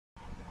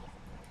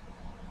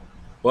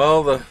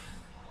Well,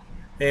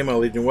 hey, my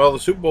Legion. Well, the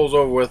Super Bowl's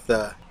over with.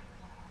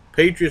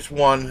 Patriots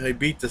won. They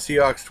beat the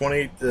Seahawks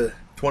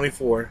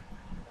 28-24.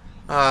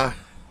 Uh,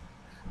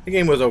 the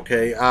game was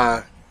okay.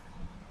 I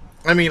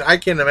mean, I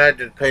can't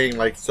imagine paying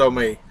like so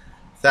many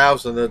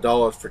thousands of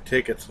dollars for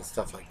tickets and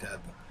stuff like that.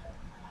 But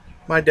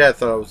my dad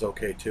thought it was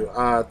okay too.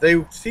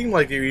 They seemed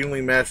like they were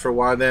evenly matched for a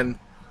while. Then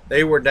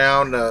they were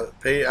down.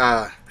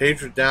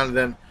 Patriots down, and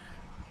then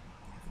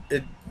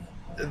it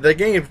the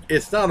game.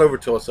 It's not over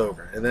till it's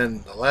over. And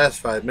then the last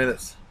 5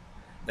 minutes.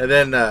 And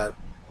then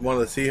one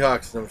of the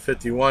Seahawks, number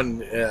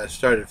 51,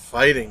 started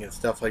fighting and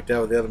stuff like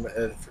that with the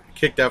other,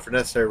 kicked out for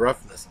necessary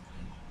roughness.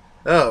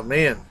 Oh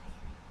man,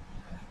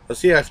 the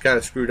Seahawks kind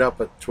of screwed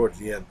up towards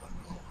the end. But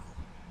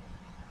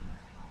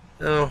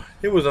no,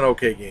 it was an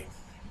okay game.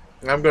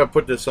 I'm gonna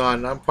put this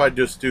on. I'll probably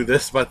just do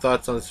this, my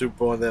thoughts on the Super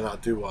Bowl, and then I'll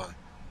do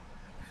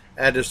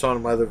add this on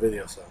to my other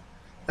video. So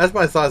that's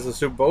my thoughts on the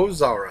Super Bowl. It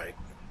was all right.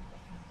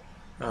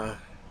 Uh,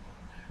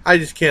 I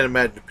just can't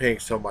imagine paying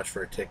so much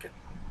for a ticket.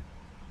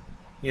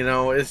 You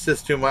know, it's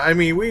just too much. I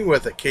mean, we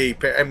with a Katy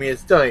Perry. I mean, it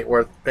still ain't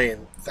worth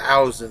paying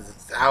thousands and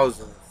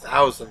thousands and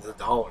thousands of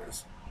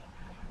dollars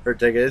for a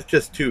ticket. It's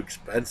just too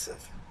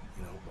expensive.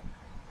 You know,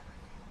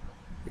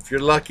 if you're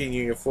lucky and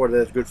you can afford it,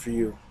 that's good for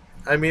you.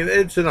 I mean,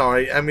 it's an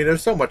alright. I mean,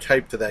 there's so much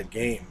hype to that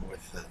game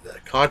with the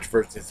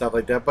controversy and stuff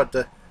like that. But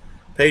the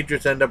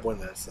Patriots end up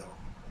winning that. So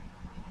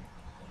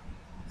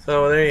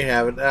there you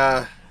have it.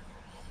 I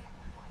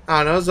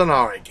don't know. It was an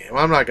alright game.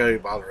 I'm not gonna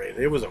bother rating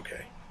it. It was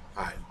okay.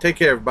 All right, take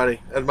care, everybody.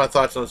 That's my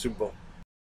thoughts on the Super Bowl.